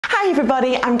Hi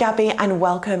everybody, I'm Gabby and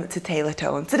welcome to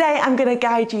TaylorToned. Today I'm going to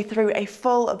guide you through a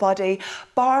full body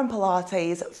Barre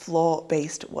Pilates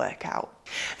floor-based workout.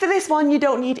 For this one you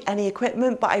don't need any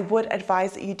equipment, but I would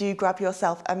advise that you do grab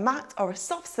yourself a mat or a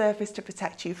soft surface to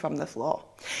protect you from the floor.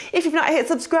 If you've not hit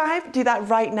subscribe, do that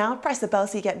right now. Press the bell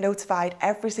so you get notified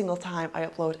every single time I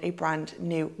upload a brand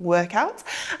new workout.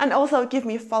 And also give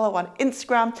me a follow on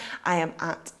Instagram. I am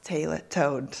at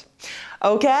TaylorToned.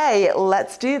 Okay,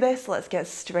 let's do this. Let's get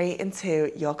straight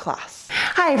into your class.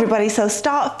 Hi everybody, so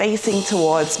start facing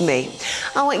towards me.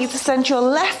 I want you to send your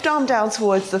left arm down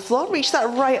towards the floor, reach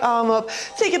that right arm up,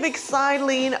 take a big side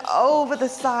lean over the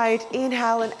side,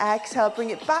 inhale and exhale,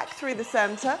 bring it back through the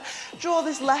center, draw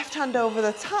this left hand over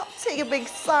the top, take a big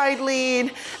side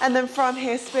lean, and then from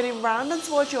here spinning round and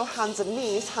towards your hands and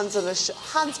knees, hands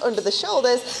under the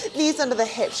shoulders, knees under the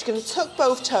hips. You're going to tuck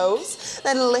both toes,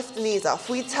 then lift the knees off.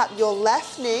 We tap your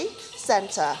left knee,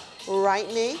 center, right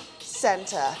knee,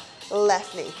 center,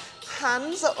 left knee.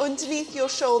 Hands are underneath your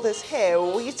shoulders here.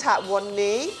 We tap one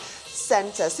knee,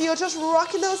 center. So you're just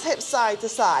rocking those hips side to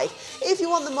side. If you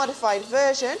want the modified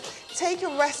version, take a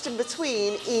rest in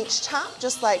between each tap,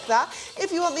 just like that.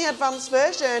 If you want the advanced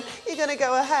version, you're gonna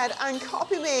go ahead and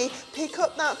copy me, pick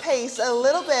up that pace a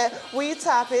little bit. We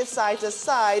tap it side to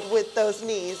side with those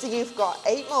knees. You've got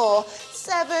 8 more,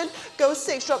 7, go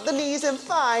 6, drop the knees in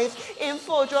 5, in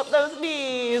 4, drop those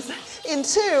knees, in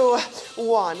 2,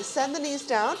 1. Send the knees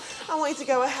down. I want you to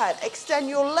go ahead, extend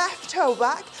your left toe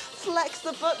back, flex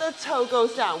the butt, the toe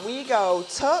goes down. We go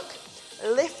tuck,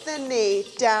 lift the knee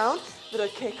down, little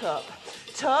kick up,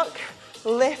 tuck,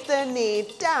 lift the knee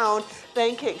down,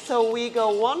 then kick. So we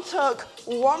go 1 tuck,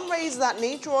 1 raise that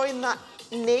knee, drawing that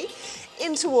knee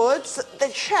in towards the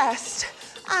chest,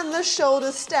 and the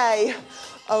shoulders stay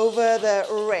over the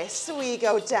wrists. We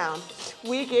go down,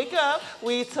 we kick up,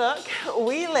 we tuck,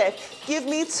 we lift. Give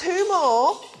me 2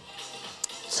 more,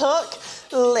 tuck,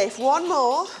 lift, 1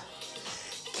 more,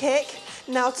 kick,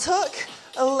 now tuck,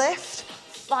 lift,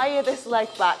 fire this leg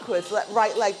backwards,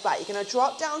 right leg back. You're gonna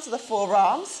drop down to the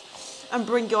forearms and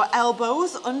bring your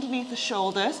elbows underneath the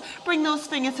shoulders. Bring those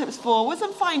fingertips forwards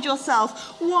and find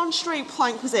yourself 1 straight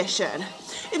plank position.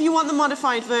 If you want the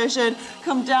modified version,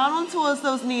 come down on towards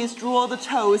those knees, draw the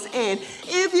toes in.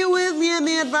 If you're with me in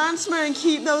the advancement,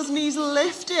 keep those knees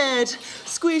lifted.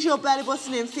 Squeeze your belly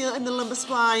button in, feel it in the lumbar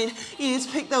spine. You need to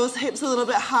pick those hips a little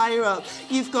bit higher up.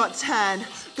 You've got 10,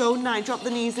 go 9, drop the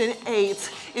knees in 8,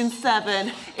 in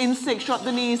 7, in 6, drop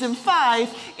the knees in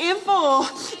 5, in 4,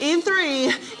 in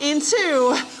 3, in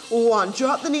 2, 1.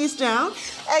 Drop the knees down,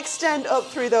 extend up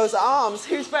through those arms.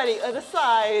 Who's ready? Other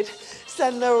side.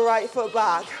 Send the right foot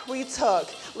back. We tuck.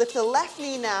 Lift the left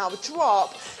knee now,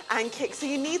 drop and kick. So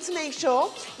you need to make sure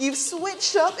you've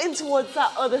switched up in towards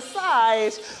that other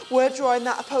side. We're drawing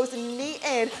that opposing knee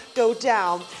in, go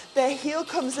down. The heel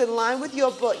comes in line with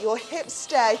your butt. Your hips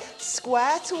stay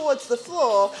square towards the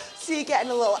floor. So you're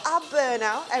getting a little ab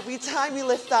burnout every time you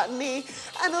lift that knee,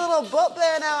 and a little butt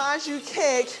burnout as you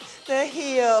kick the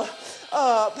heel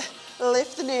up.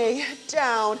 Lift the knee,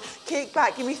 down, kick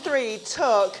back, give me 3,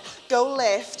 tuck, go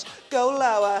lift, go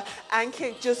lower, and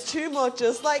kick. Just 2 more,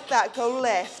 just like that. Go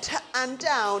lift and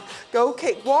down, go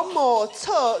kick. 1 more,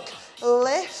 tuck,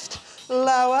 lift,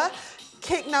 lower,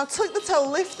 kick. Now tuck the toe,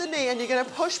 lift the knee, and you're gonna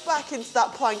push back into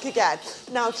that plank again.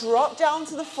 Now drop down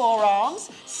to the forearms.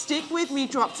 Stick with me,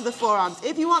 drop to the forearms.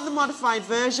 If you want the modified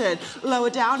version, lower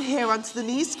down here onto the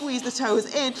knees, squeeze the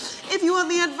toes in. If you want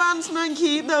the advancement,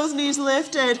 keep those knees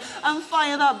lifted and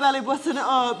fire that belly button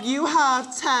up. You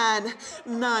have 10,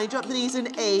 9, drop the knees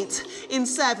in 8, in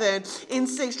 7, in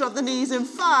 6, drop the knees in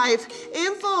 5,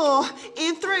 in 4,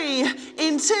 in 3,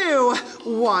 in 2,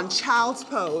 1. Child's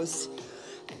pose.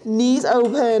 Knees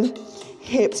open,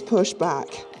 hips push back.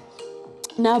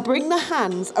 Now bring the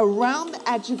hands around the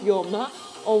edge of your mat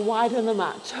or wide on the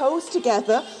mat. Toes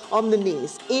together on the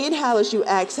knees. Inhale as you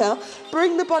exhale.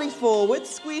 Bring the body forward.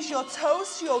 Squeeze your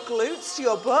toes to your glutes, to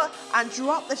your butt, and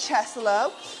drop the chest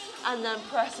low. And then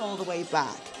press all the way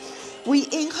back. We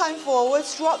incline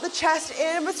forwards, drop the chest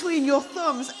in between your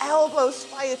thumbs, elbows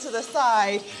fire to the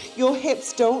side. Your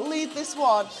hips don't lead this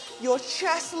one. Your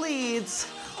chest leads.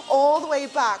 All the way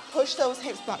back, push those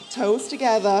hips back, toes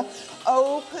together,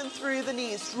 open through the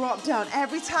knees, drop down.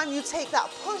 Every time you take that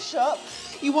push up,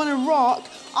 you want to rock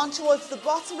on towards the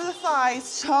bottom of the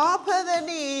thighs, top of the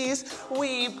knees,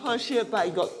 we push it back.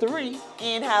 You got 3,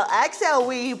 inhale, exhale,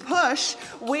 we push,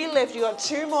 we lift. You got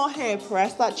 2 more here,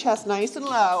 press that chest nice and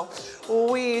low,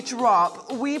 we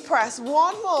drop, we press.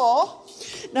 1 more,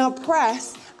 now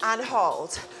press and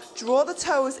hold. Draw the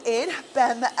toes in,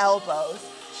 bend the elbows.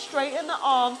 straighten the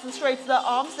arms and straighten the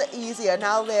arms are easier.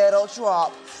 Now little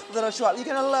drop, little drop. You're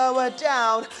gonna lower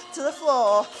down to the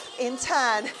floor in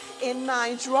 10, in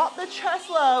 9, drop the chest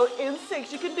low, in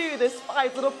 6, you can do this,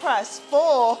 5, little press,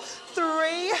 4,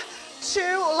 3, 2,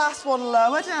 last one,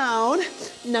 lower down.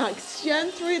 Now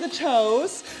extend through the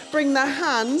toes, bring the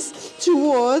hands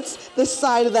towards the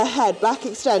side of the head, back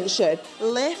extension,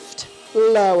 lift,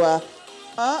 lower,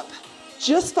 up,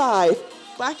 just 5,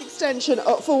 back extension,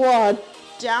 up for 1,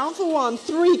 down for 1,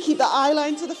 3, keep the eye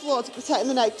line to the floor to protect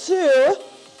the neck, 2,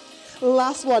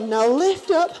 last one, now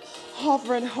lift up,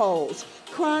 hover and hold.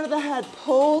 Crown of the head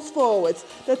pulls forwards,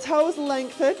 the toes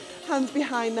lengthen, hands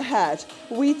behind the head.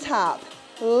 We tap,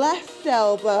 left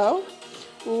elbow,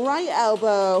 right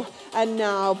elbow, and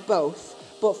now both.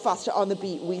 But faster on the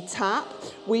beat. We tap,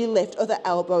 we lift, other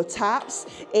elbow taps,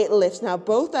 it lifts. Now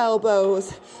both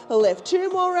elbows lift. 2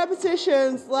 more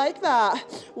repetitions like that.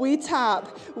 We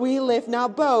tap, we lift. Now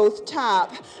both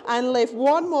tap and lift.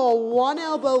 1 more, 1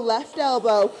 elbow, left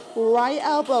elbow, right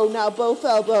elbow. Now both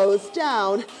elbows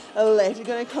down, lift. You're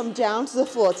gonna come down to the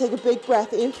floor. Take a big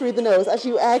breath in through the nose. As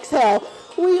you exhale,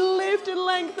 we lift and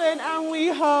lengthen and we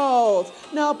hold.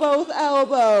 Now both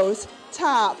elbows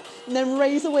tap, and then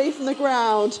raise away from the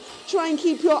ground. Try and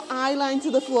keep your eye line to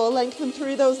the floor, lengthen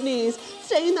through those knees.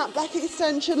 Stay in that back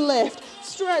extension lift.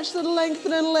 Stretch and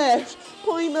lengthen and lift.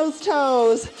 Point those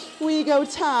toes. We go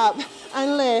tap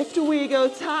and lift. We go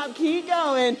tap, keep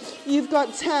going. You've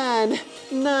got 10,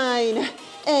 9,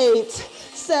 8,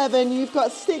 7. You've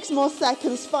got 6 more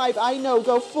seconds. 5, I know,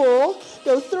 go 4,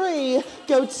 go 3,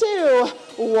 go 2,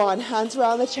 1. Hands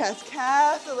around the chest,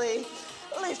 carefully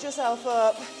lift yourself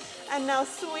up. And now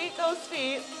sweep those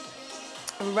feet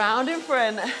round in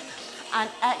front and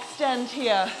extend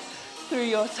here through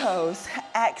your toes.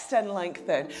 Extend,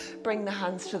 lengthen. Bring the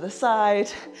hands to the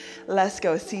side. Let's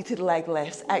go, seated leg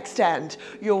lifts. Extend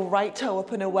your right toe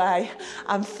up and away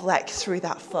and flex through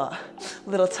that foot.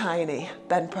 Little tiny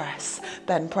bend press,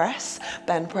 bend press,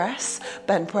 bend press,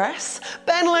 bend press,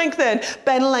 bend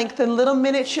lengthen, little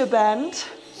miniature bend.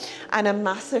 And a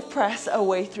massive press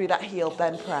away through that heel,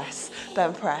 bend press,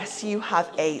 bend press. You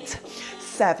have 8,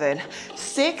 7,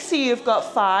 6, so you've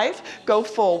got 5, go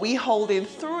 4, we hold in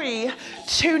 3,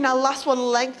 2, now last one,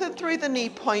 lengthen through the knee,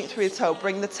 point through the toe,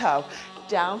 bring the toe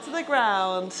down to the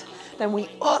ground, then we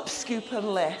up, scoop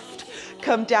and lift.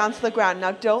 Come down to the ground.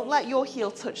 Now don't let your heel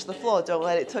touch the floor, don't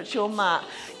let it touch your mat.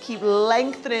 Keep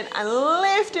lengthening and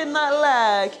lifting that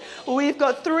leg. We've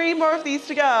got 3 more of these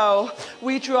to go.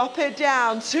 We drop it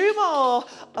down, 2 more,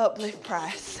 uplift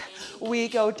press. We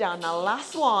go down, now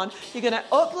last one, you're gonna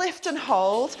uplift and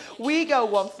hold. We go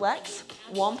 1 flex,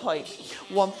 1 point,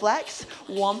 1 flex,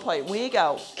 1 point, we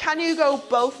go. Can you go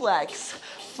both legs?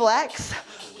 Flex,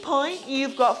 point,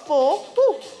 you've got 4,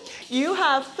 woo. You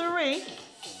have 3,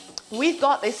 we've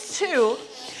got this 2.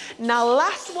 Now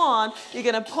last one, you're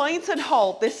gonna point and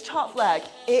hold this top leg,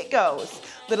 it goes.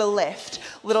 Little lift,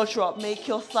 little drop, make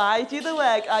your thigh do the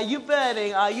leg. Are you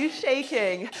burning? Are you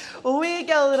shaking? We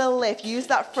go, little lift, use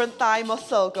that front thigh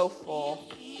muscle, go 4.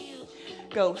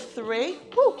 Go 3,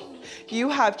 woo. You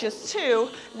have just 2.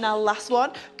 Now last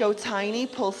one, go tiny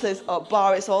pulses up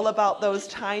bar. It's all about those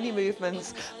tiny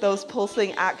movements, those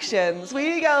pulsing actions.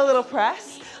 We go, little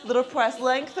press,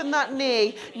 lengthen that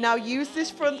knee. Now use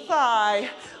this front thigh,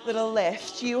 little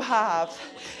lift. You have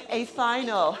a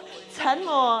final 10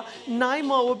 more, 9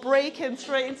 more. We're breaking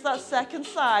straight into that second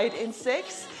side in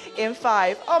 6, in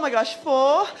 5. Oh my gosh,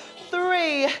 4,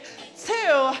 3, 2,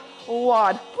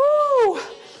 1. Woo!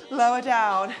 Lower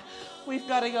down. We've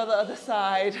got to go the other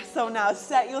side. So now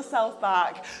set yourself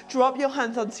back. Drop your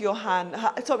hands onto your hand.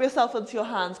 Drop yourself onto your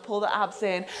hands. Pull the abs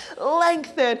in.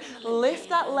 Lengthen. Lift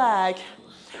that leg.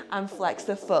 And flex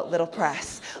the foot, little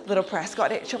press, little press.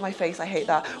 Got an itch on my face, I hate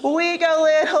that. We go,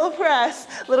 little press,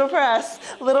 little press,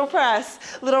 little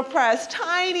press, little press.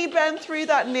 Tiny bend through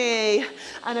that knee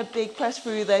and a big press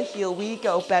through the heel. We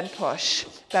go, bend push,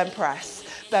 bend press,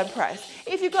 bend press.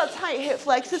 If you've got tight hip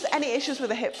flexors, any issues with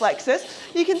the hip flexors,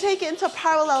 you can take it into a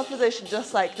parallel position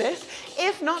just like this.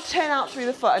 If not, turn out through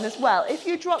the foot. And as well, if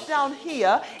you drop down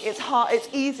here, it's hard, it's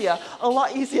easier, a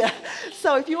lot easier.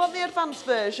 So if you want the advanced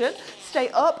version, stay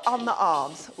up on the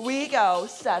arms. We go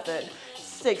 7,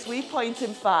 6, we point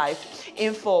in 5,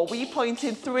 in 4, we point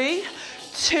in 3,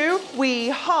 2, we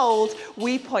hold,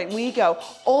 we point, we go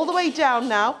all the way down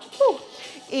now. Woo.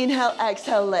 Inhale,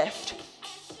 exhale, lift.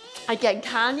 Again,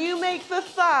 can you make the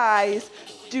thighs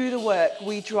do the work?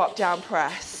 We drop down,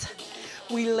 press.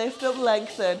 We lift up,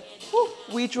 lengthen. Woo.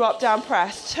 We drop down,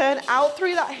 press. Turn out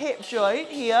through that hip joint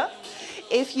here.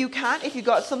 if you can, if you've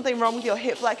got something wrong with your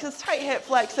hip flexors, tight hip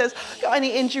flexors, got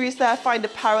any injuries there, find a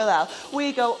parallel.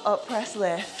 We go up, press,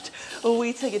 lift.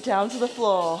 We take it down to the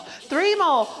floor. 3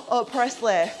 more, up, press,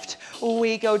 lift.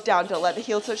 We go down, don't let the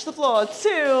heel touch the floor. 2,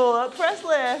 up, press,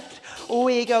 lift.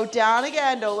 We go down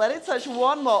again, don't let it touch.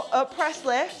 1 more, up, press,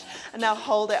 lift. And now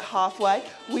hold it halfway.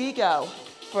 We go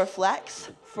for a flex,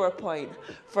 for a point,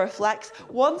 for a flex.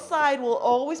 One side will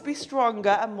always be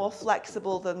stronger and more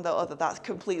flexible than the other. That's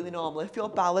completely normal. If you're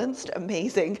balanced,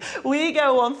 amazing. We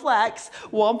go 1 flex,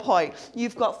 1 point.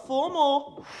 You've got 4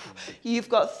 more. You've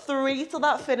got 3 to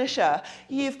that finisher.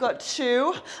 You've got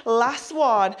 2, last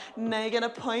 1. Now you're gonna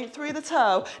point through the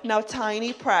toe. Now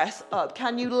tiny press up.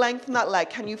 Can you lengthen that leg?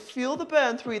 Can you feel the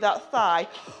burn through that thigh?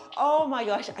 Oh my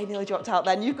gosh, I nearly dropped out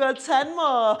then. You've got 10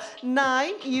 more.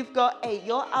 9, you've got 8.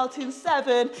 You're out in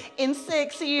 7. In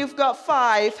 6, you've got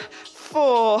 5,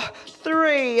 4,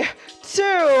 3,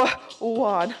 2,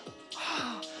 1.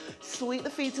 Sweep the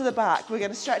feet to the back. We're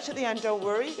gonna stretch at the end, don't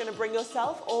worry. You're gonna bring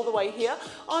yourself all the way here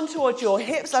on towards your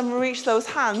hips and reach those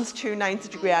hands to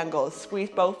 90-degree angles. Squeeze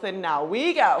both in now.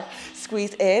 We go.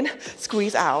 Squeeze in,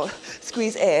 squeeze out.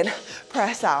 Squeeze in,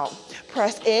 press out.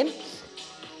 Press in,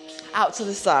 out to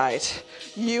the side.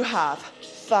 You have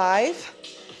 5,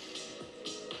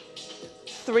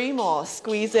 3 more.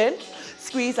 Squeeze in,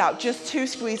 squeeze out. Just 2,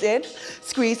 squeeze in,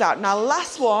 squeeze out. Now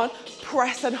last one,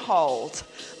 press and hold.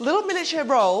 Little miniature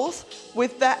rolls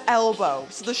with the elbow.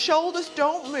 So the shoulders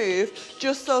don't move,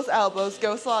 just those elbows.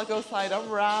 Go slide on,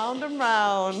 round and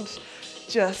round.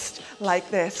 Just like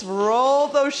this. Roll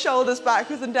those shoulders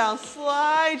backwards and down.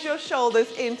 Slide your shoulders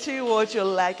in towards your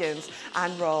leggings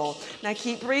and roll. Now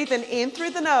keep breathing in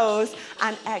through the nose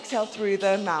and exhale through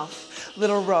the mouth.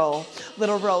 Little roll,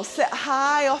 little roll. Sit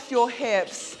high off your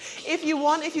hips. If you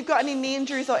want, if you've got any knee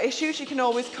injuries or issues, you can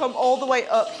always come all the way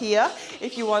up here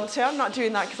if you want to. I'm not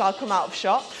doing that because I'll come out of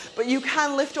shot, but you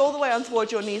can lift all the way on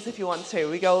towards your knees if you want to.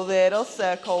 We go little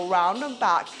circle, round and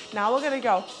back. Now we're gonna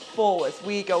go forwards.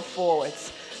 We go forwards,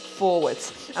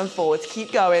 forwards and forwards.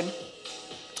 Keep going.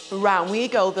 Round we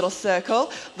go, little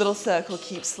circle,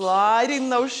 keep sliding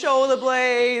those shoulder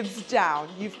blades down.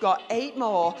 You've got 8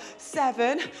 more,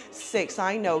 7, 6,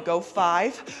 I know, go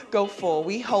 5, go 4,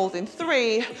 we hold in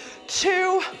 3,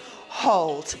 2,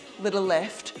 hold, little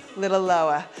lift, little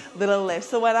lower, little lift.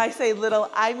 So when I say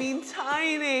little, I mean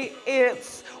tiny.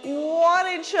 It's 1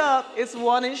 inch up, it's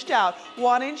 1 inch down,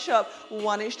 1 inch up,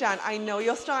 1 inch down. I know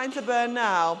you're starting to burn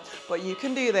now, but you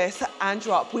can do this and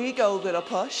drop. We go little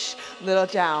push, little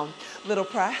down, little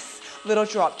press, little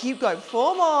drop. Keep going,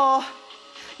 4 more.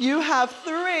 You have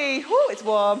 3, whoo, it's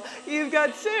warm. You've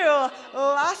got 2,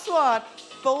 last one.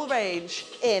 Full range,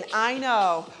 in, I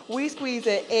know. We squeeze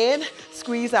it in,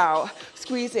 squeeze out,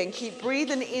 squeeze in. Keep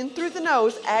breathing in through the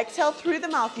nose, exhale through the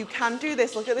mouth. You can do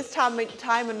this. Look at this time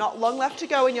and not long left to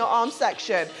go in your arm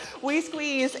section. We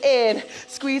squeeze in,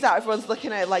 squeeze out. Everyone's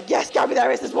looking at it like, yes, Gabby,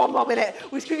 there is, there's 1 more minute.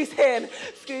 We squeeze in,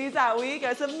 squeeze out. We go,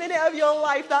 it's a minute of your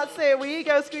life, that's it. We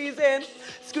go, squeeze in,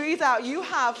 squeeze out. You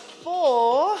have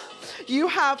 4, you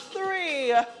have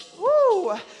 3,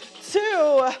 woo. 2,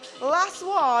 last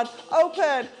one,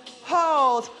 open,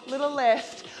 hold, little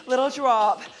lift, little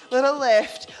drop, little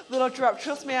lift, little drop.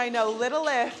 Trust me, I know, little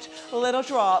lift, little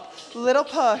drop, little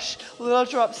push, little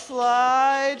drop.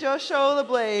 Slide your shoulder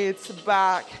blades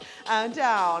back and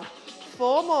down.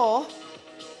 4 more,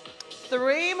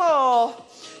 3 more.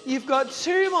 You've got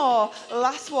 2 more,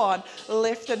 last one,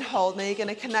 lift and hold. Now you're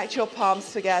gonna connect your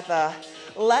palms together.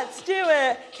 Let's do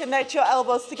it. Connect your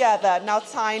elbows together. Now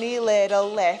tiny little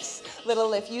lifts. Little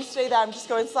lift. You stay there. I'm just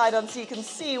going side on so you can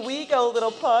see. We go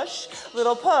little push,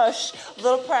 little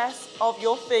press of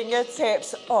your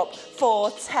fingertips up for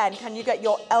 10. Can you get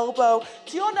your elbow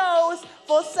to your nose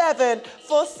for 7,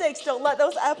 for 6. Don't let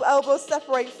those elbows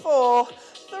separate. 4,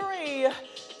 3,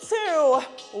 2,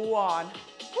 1.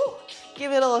 Woo.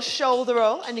 Give it a little shoulder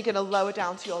roll and you're going to lower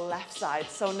down to your left side.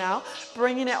 So now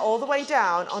bringing it all the way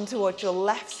down on towards your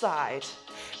left side.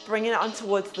 Bringing it on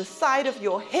towards the side of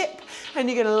your hip and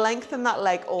you're going to lengthen that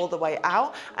leg all the way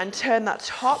out and turn that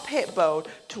top hip bone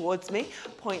towards me.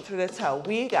 Point through the toe.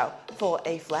 We go for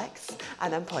a flex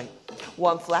and then point.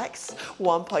 1 flex,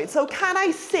 1 point. So can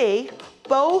I see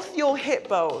both your hip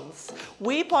bones?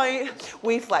 We point,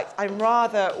 we flex. I'm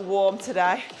rather warm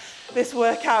today. This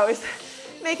workout is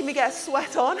making me get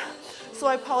sweat on, so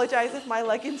I apologize if my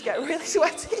leggings get really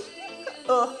sweaty.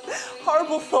 Ugh,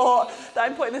 horrible thought that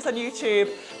I'm putting this on YouTube,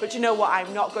 but you know what,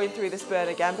 I'm not going through this burn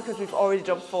again because we've already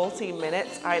done 14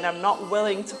 minutes and I'm not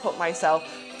willing to put myself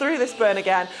through this burn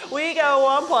again. We go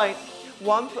 1 point,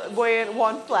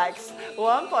 1 flex,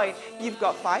 1 point. You've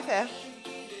got 5 here.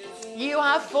 You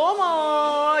have 4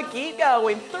 more. Keep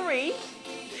going. 3.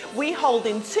 We hold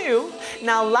in 2.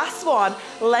 Now last one,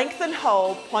 lengthen,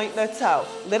 hold, point the toe.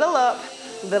 Little up,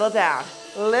 little down.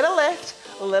 Little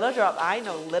lift, little drop. I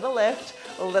know, little lift,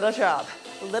 little drop.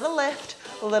 Little lift,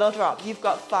 little drop. You've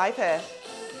got 5 here.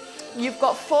 You've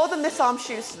got 4, then this arm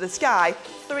shoots to the sky.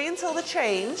 3 until the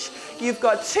change. You've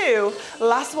got 2.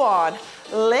 Last one.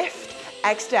 Lift,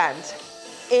 extend.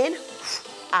 In,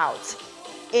 out.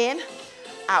 In,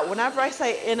 out. Whenever I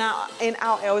say in, out,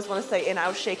 I always want to say in,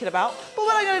 out, shake it about. But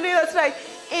we're not going to do that today.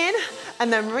 In,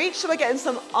 and then reach. So we're getting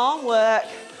some arm work.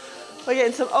 We're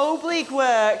getting some oblique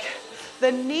work.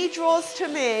 The knee draws to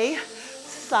me.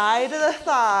 Side of the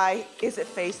thigh. Is it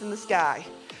facing the sky?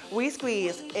 We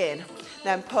squeeze in.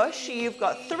 Then push. You've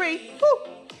got 3.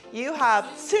 Woo. You have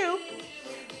 2.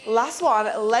 Last one.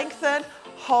 Lengthen.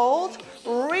 Hold.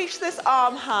 Reach this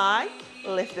arm high.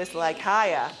 Lift this leg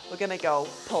higher. We're going to go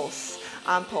pulse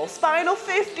and pulse. Final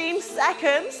 15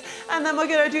 seconds. And then we're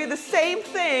going to do the same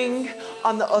thing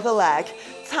on the other leg.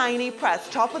 Tiny press.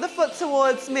 Top of the foot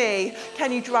towards me.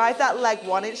 Can you drive that leg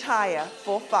 1 inch higher?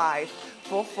 For 5,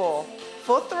 for 4,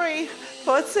 for 3,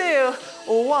 for 2,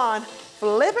 1.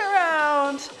 Flip it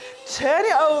around. Turn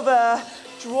it over.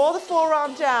 Draw the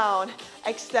forearm down.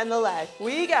 Extend the leg.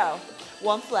 We go.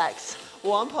 1 flex.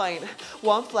 1 point,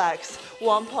 1 flex,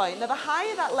 1 point. Now the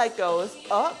higher that leg goes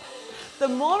up, the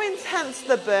more intense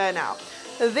the burnout.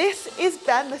 This is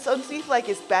bent, this unsafe leg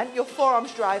is bent, your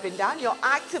forearm's driving down, you're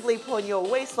actively pulling your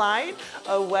waistline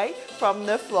away from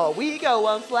the floor. We go.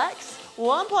 1 flex,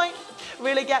 1 point.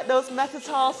 Really get those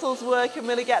metatarsals working,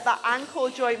 really get that ankle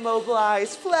joint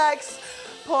mobilized. Flex,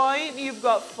 point, you've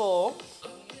got 4.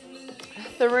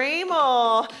 3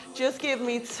 more. Just give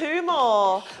me 2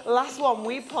 more. Last one,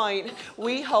 we point,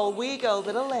 we hold, we go.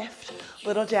 Little lift,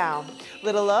 little down,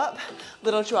 little up,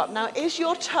 little drop. Now, is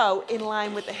your toe in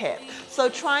line with the hip? So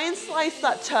try and slice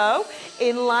that toe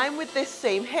in line with this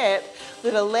same hip.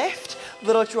 Little lift,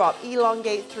 little drop.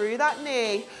 Elongate through that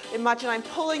knee. Imagine I'm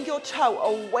pulling your toe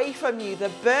away from you. The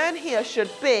burn here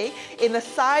should be in the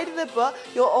side of the butt.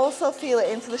 You'll also feel it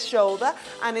into the shoulder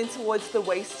and in towards the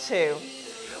waist too.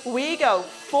 We go.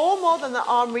 4 more, then the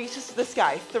arm reaches to the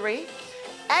sky. 3,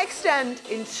 extend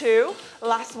in 2,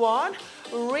 last one,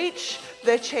 reach,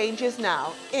 the changes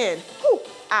now. In, whoo,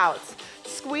 out,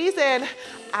 squeeze in,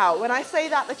 out. When I say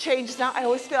that, the changes now, I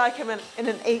always feel like I'm in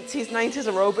an 80s,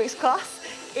 90s aerobics class.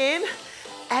 In,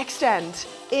 extend,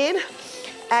 in,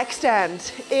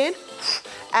 extend, in,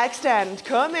 extend,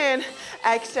 come in,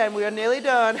 extend, we are nearly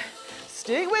done.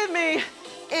 Stick with me,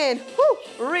 in,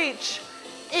 whoo, reach,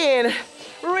 in,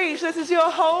 reach. This is your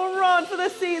home run for the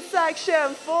seat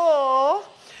section. 4.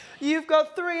 You've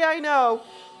got 3, I know.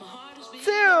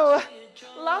 2.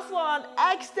 Last one.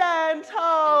 Extend,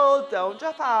 hold. Don't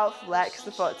drop out. Flex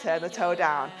the foot, turn the toe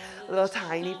down. Little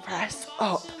tiny press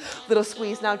up. Little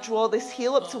squeeze. Now draw this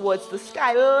heel up towards the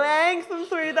sky. Lengthen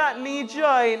through that knee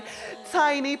joint.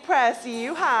 Tiny press.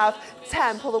 You have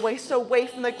 10. Pull the waist away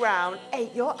from the ground.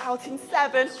 8. You're out in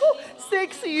 7.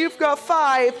 6. You've got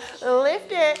 5.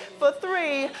 Lift it for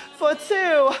 3, for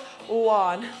 2,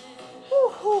 1.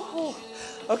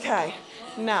 Okay.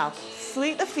 Now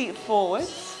sweep the feet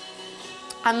forwards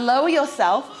and lower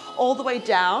yourself all the way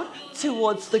down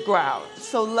towards the ground.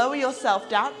 So lower yourself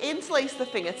down, interlace the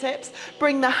fingertips,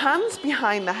 bring the hands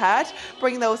behind the head,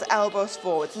 bring those elbows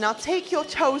forwards. Now take your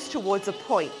toes towards a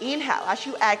point. Inhale. As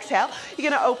you exhale, you're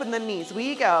gonna open the knees.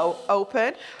 We go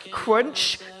open,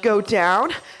 crunch, go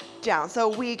down, down. So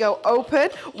we go open,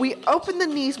 we open the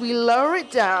knees, we lower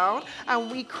it down, and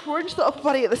we crunch the upper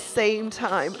body at the same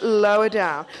time, lower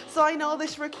down. So I know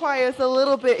this requires a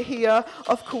little bit here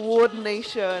of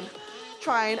coordination.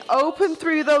 Try and open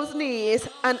through those knees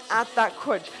and add that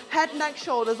crunch. Head, neck,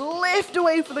 shoulders, lift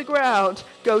away from the ground.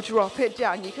 Go drop it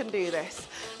down, you can do this.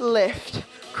 Lift,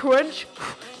 crunch,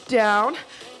 down,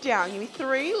 down. Give me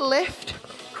 3, lift,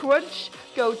 crunch,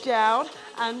 go down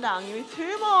and down. Give me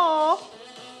 2 more.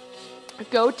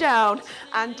 Go down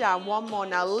and down. 1 more.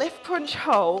 Now lift, crunch,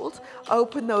 hold.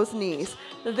 Open those knees.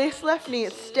 This left knee,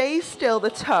 it stays still,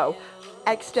 the toe.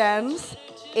 Extends,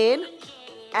 in,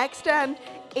 extend,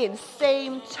 in.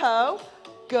 Same toe,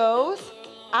 goes,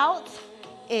 out,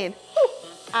 in,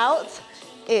 out,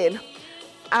 in,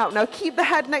 out. Now keep the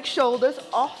head, neck, shoulders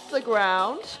off the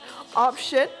ground.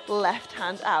 Option, left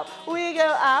hand out. We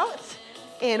go out,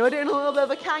 in. We're doing a little bit of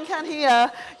a can-can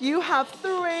here. You have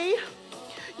 3.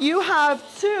 You have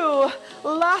 2.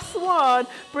 Last one.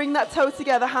 Bring that toe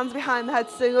together, hands behind the head,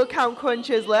 single count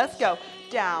crunches. Let's go.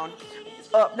 Down,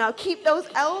 up. Now keep those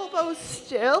elbows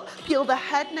still. Peel the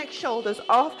head, neck, shoulders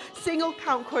off. Single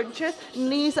count crunches.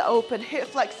 Knees are open. Hip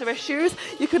flexor issues.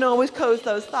 You can always close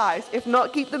those thighs. If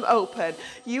not, keep them open.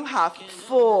 You have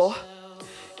 4.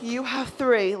 You have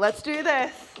 3. Let's do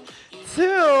this.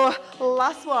 2.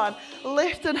 Last one.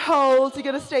 Lift and hold. You're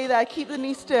going to stay there. Keep the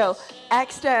knee still.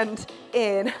 Extend.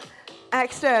 In.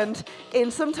 Extend.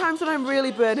 In. Sometimes when I'm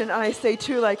really burning and I say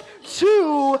 2, like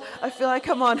 2, I feel like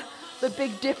I'm on the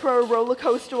Big Dipper or roller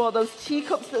coaster or those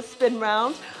teacups that spin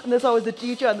round, and there's always a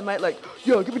DJ on the mic like,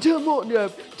 yeah, give me 10 more, yeah,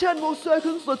 10 more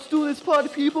seconds, let's do this, party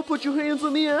people, put your hands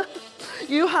in the air.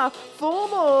 You have 4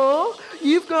 more,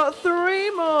 you've got 3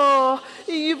 more,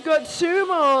 you've got 2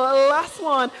 more, last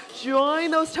one. Join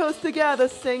those toes together,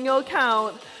 single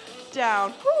count,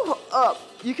 down, whew, up,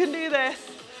 you can do this.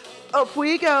 Up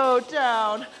we go,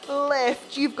 down,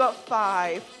 lift, you've got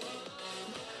 5.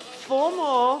 4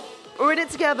 more. We're in it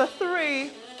together. 3,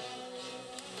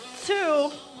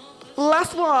 2,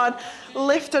 last one.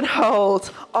 Lift and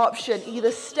hold option. Either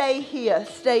stay here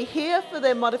for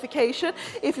the modification.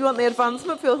 If you want the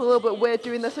advancement, feels a little bit weird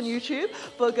doing this on YouTube,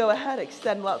 but go ahead,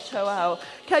 extend that toe out.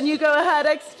 Can you go ahead,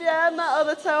 extend that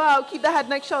other toe out? Keep the head,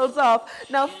 neck, shoulders off.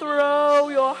 Now throw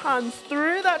your hands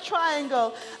through that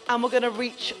triangle, and we're gonna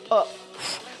reach up.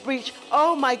 Reach,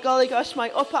 oh my golly gosh, my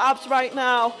upper abs right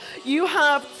now. You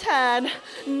have 10,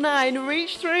 9,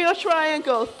 reach through your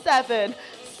triangle. 7,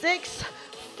 6,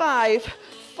 5,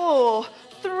 4,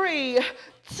 3,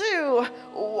 2,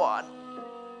 1.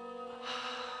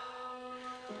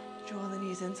 Draw the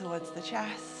knees in towards the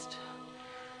chest.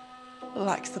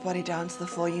 Relax the body down to the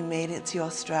floor. You made it to your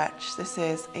stretch. This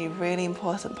is a really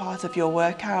important part of your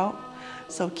workout,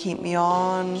 so keep me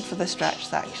on for the stretch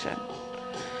section.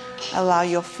 Allow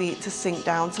your feet to sink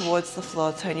down towards the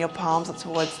floor. Turn your palms up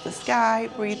towards the sky.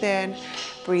 Breathe in,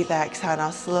 breathe exhale. Now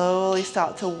slowly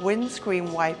start to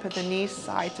windscreen wiper the knees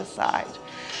side to side.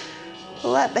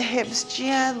 Let the hips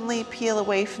gently peel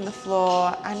away from the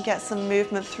floor and get some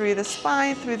movement through the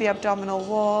spine, through the abdominal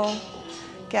wall.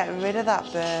 Get rid of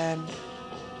that burn.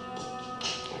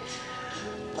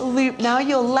 Loop now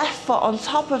your left foot on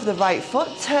top of the right foot.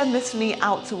 Turn this knee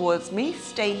out towards me.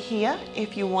 Stay here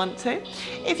if you want to.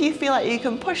 If you feel like you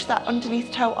can push that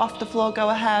underneath toe off the floor, go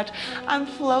ahead and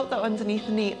float that underneath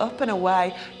knee up and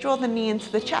away. Draw the knee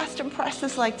into the chest and press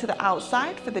this leg to the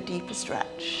outside for the deeper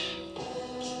stretch.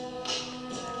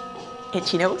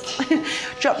 Itchy nose.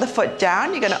 Drop the foot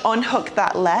down. You're going to unhook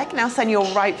that leg. Now send your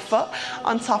right foot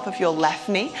on top of your left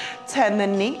knee. Turn the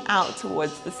knee out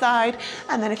towards the side.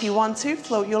 And then if you want to,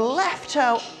 float your left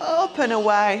toe up and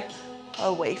away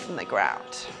from the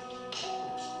ground.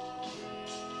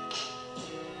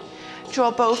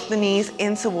 Draw both the knees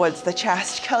in towards the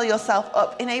chest. Curl yourself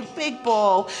up in a big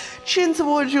ball. Chin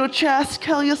towards your chest.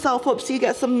 Curl yourself up so you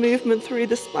get some movement through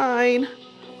the spine.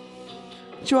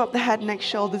 Drop the head, neck,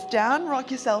 shoulders down,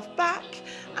 rock yourself back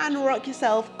and rock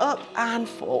yourself up and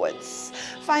forwards.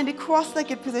 Find a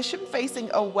cross-legged position facing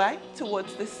away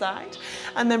towards this side,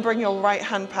 and then bring your right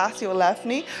hand past your left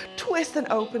knee, twist and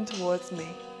open towards me.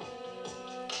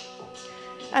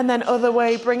 And then other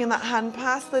way, bringing that hand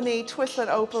past the knee, twist and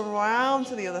open round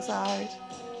to the other side.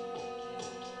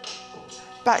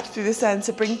 Back through the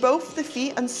center, bring both the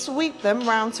feet and sweep them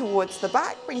round towards the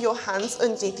back. Bring your hands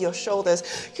underneath your shoulders.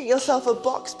 Get yourself a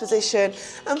box position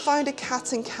and find a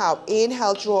cat and cow.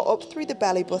 Inhale, draw up through the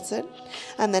belly button.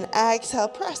 And then exhale,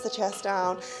 press the chest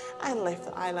down and lift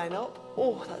the eye line up.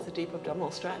 Oh, that's a deep abdominal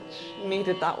stretch.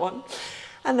 Needed that one.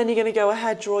 And then you're going to go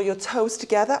ahead, draw your toes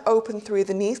together, open through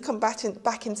the knees, come back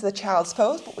into the child's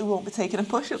pose, but we won't be taking a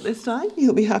push-up this time.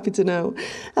 You'll be happy to know.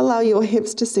 Allow your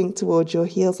hips to sink towards your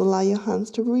heels. Allow your hands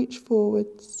to reach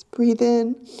forwards. Breathe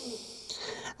in.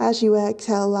 As you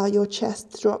exhale, allow your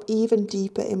chest to drop even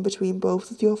deeper in between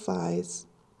both of your thighs.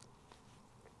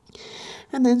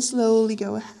 And then slowly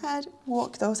go ahead,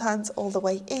 walk those hands all the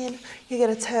way in. You're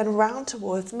going to turn around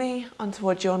towards me, on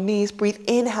towards your knees. Breathe,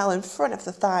 inhale in front of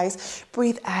the thighs.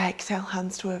 Breathe, exhale,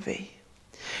 hands to a V.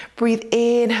 Breathe,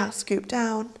 inhale, scoop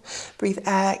down. Breathe,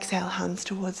 exhale, hands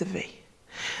towards a V.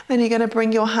 Then you're going to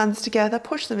bring your hands together,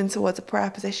 push them in towards a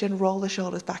prayer position, roll the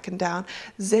shoulders back and down,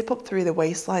 zip up through the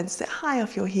waistline, sit high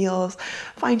off your heels.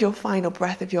 Find your final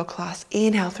breath of your class.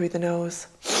 Inhale through the nose.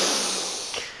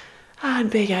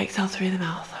 And big exhale through the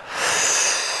mouth.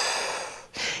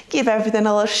 Give everything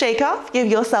a little shake off. Give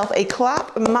yourself a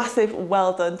clap. Massive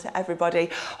well done to everybody.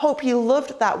 Hope you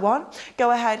loved that one.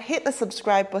 Go ahead, hit the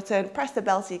subscribe button, press the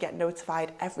bell so you get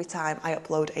notified every time I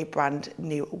upload a brand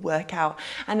new workout.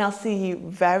 And I'll see you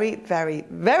very, very,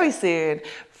 very soon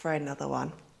for another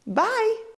one. Bye.